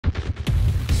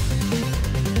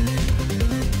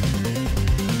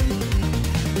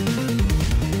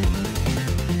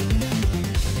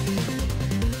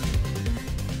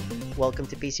Welcome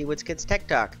to PCWizKid's Tech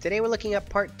Talk. Today we're looking at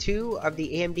part 2 of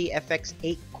the AMD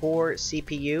FX-8 core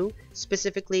CPU,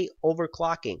 specifically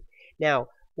overclocking. Now,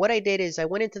 what I did is I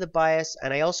went into the BIOS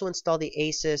and I also installed the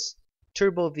Asus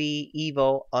Turbo V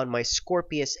Evo on my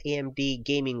Scorpius AMD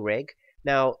gaming rig.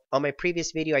 Now, on my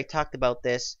previous video I talked about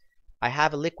this. I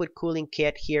have a liquid cooling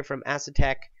kit here from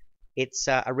Asetek. It's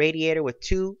a radiator with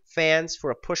 2 fans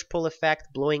for a push-pull effect,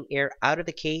 blowing air out of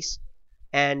the case.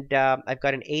 And I've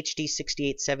got an HD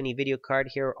 6870 video card.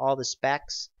 Here are all the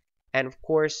specs. And of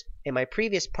course, in my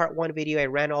previous part 1 video, I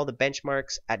ran all the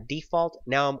benchmarks at default.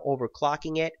 Now I'm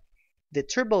overclocking it. The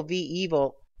Turbo V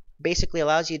Evo basically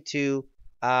allows you to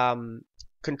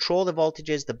control the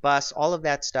voltages, the bus, all of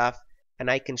that stuff.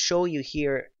 And I can show you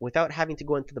here, without having to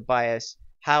go into the BIOS,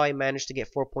 how I managed to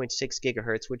get 4.6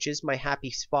 gigahertz, which is my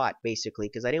happy spot, basically,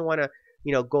 because I didn't want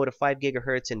to, go to 5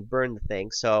 gigahertz and burn the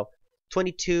thing. So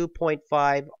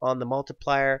 22.5 on the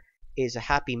multiplier is a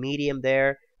happy medium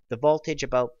there. The voltage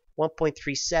about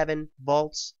 1.37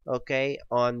 volts, okay,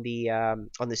 on the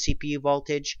CPU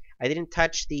voltage. I didn't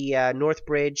touch the North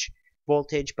Bridge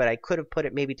voltage, but I could have put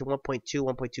it maybe to 1.2,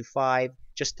 1.25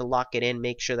 just to lock it in,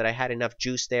 make sure that I had enough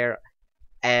juice there.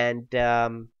 And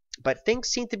but things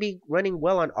seem to be running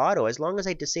well on auto as long as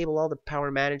I disable all the power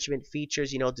management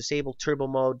features, disable turbo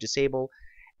mode, disable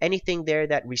anything there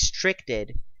that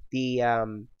restricted the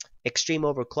extreme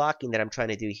overclocking that I'm trying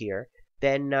to do here,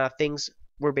 then things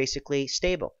were basically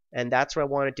stable. And that's where I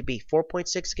wanted to be. 4.6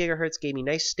 gigahertz gave me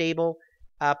nice stable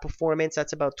performance.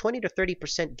 That's about 20 to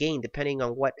 30% gain depending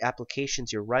on what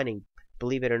applications you're running,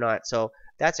 believe it or not. So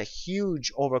that's a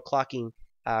huge overclocking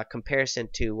comparison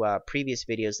to previous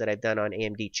videos that I've done on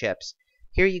AMD chips.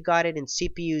 Here you got it in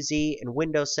CPU-Z and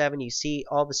Windows 7. You see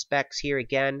all the specs here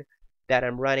again that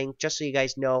I'm running, just so you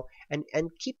guys know.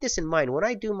 And keep this in mind, when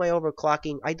I do my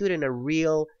overclocking, I do it in a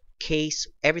real case,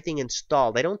 everything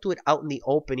installed. I don't do it out in the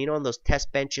open, on those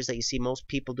test benches that you see most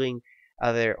people doing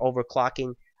their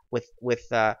overclocking with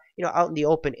out in the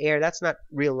open air. That's not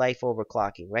real life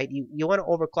overclocking, right? You want to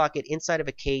overclock it inside of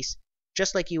a case,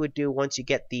 just like you would do once you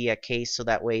get the case, so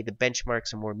that way the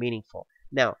benchmarks are more meaningful.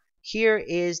 Now, here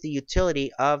is the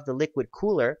utility of the liquid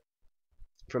cooler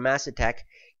from Asetek.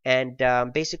 And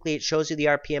basically it shows you the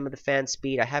RPM of the fan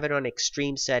speed. I have it on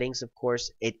extreme settings, of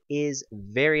course. It is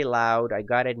very loud, I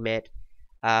gotta admit.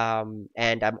 And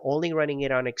I'm only running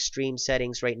it on extreme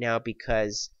settings right now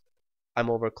because I'm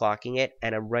overclocking it,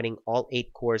 and I'm running all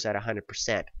 8 cores at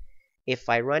 100%. If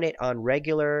I run it on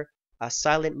regular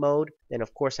silent mode, then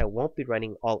of course I won't be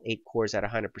running all 8 cores at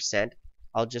 100%.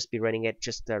 I'll just be running it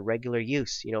just regular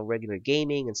use, regular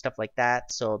gaming and stuff like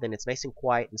that. So then it's nice and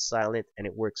quiet and silent, and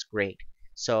it works great.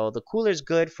 So the cooler is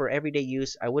good for everyday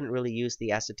use. I wouldn't really use the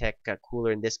Asetek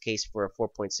cooler in this case for a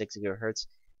 4.6 gigahertz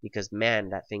because, man,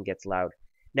 that thing gets loud.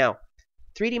 Now,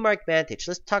 3D Mark Vantage.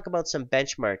 Let's talk about some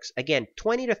benchmarks. Again,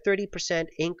 20 to 30%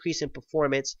 increase in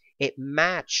performance. It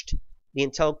matched the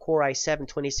Intel Core i7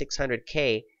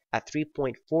 2600K at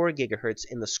 3.4 gigahertz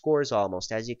in the scores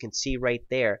almost, as you can see right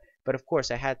there. But of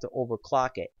course, I had to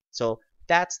overclock it. So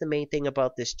that's the main thing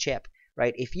about this chip.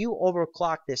 Right? If you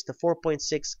overclock this to 4.6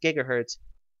 gigahertz,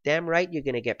 damn right you're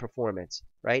going to get performance,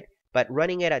 right? But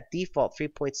running it at default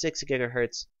 3.6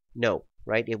 gigahertz, no,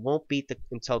 right? It won't beat the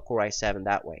Intel Core i7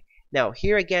 that way. Now,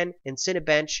 here again in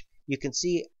Cinebench, you can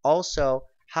see also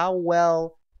how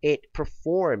well it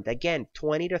performed. Again,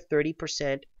 20 to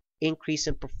 30% increase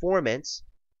in performance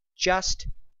just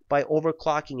by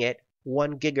overclocking it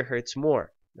 1 gigahertz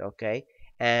more, okay?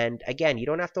 And again, you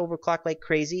don't have to overclock like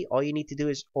crazy. All you need to do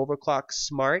is overclock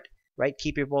smart, right?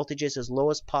 Keep your voltages as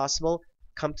low as possible.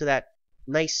 Come to that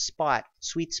nice spot,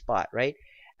 sweet spot, right?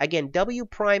 Again, W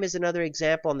prime is another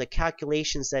example on the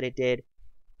calculations that it did.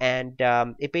 And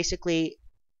it basically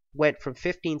went from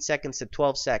 15 seconds to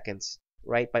 12 seconds,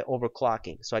 right, by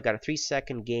overclocking. So I got a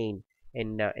 3-second gain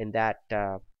in that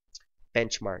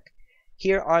benchmark.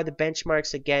 Here are the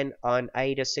benchmarks again on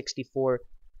AIDA64.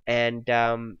 And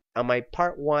on my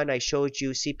part 1, I showed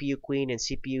you CPU Queen and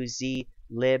CPU-Z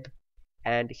lib.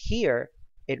 And here,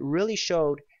 it really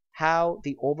showed how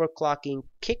the overclocking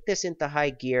kicked this into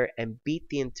high gear and beat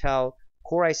the Intel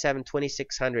Core i7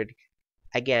 2600,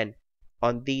 again,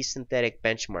 on these synthetic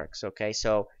benchmarks. Okay,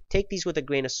 so take these with a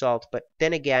grain of salt. But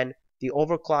then again, the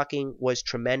overclocking was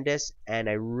tremendous, and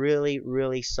I really,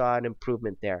 really saw an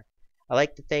improvement there. I'd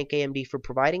like to thank AMD for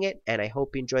providing it, and I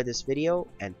hope you enjoyed this video,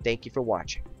 and thank you for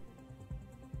watching.